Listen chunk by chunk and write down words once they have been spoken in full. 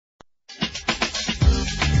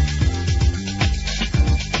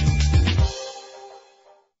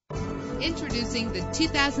Introducing the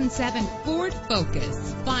 2007 Ford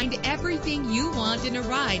Focus. Find everything you want in a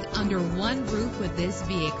ride under one roof with this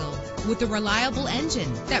vehicle. With a reliable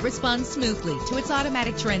engine that responds smoothly to its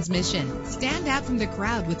automatic transmission. Stand out from the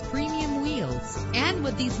crowd with premium wheels. And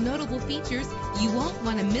with these notable features, you won't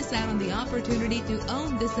want to miss out on the opportunity to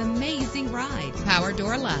own this amazing ride. Power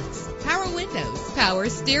door locks, power windows, power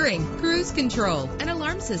steering, cruise control, an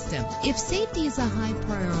alarm system. If safety is a high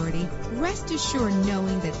priority, rest assured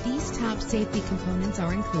knowing that these top safety components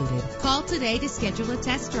are included. Call today to schedule a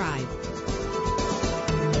test drive.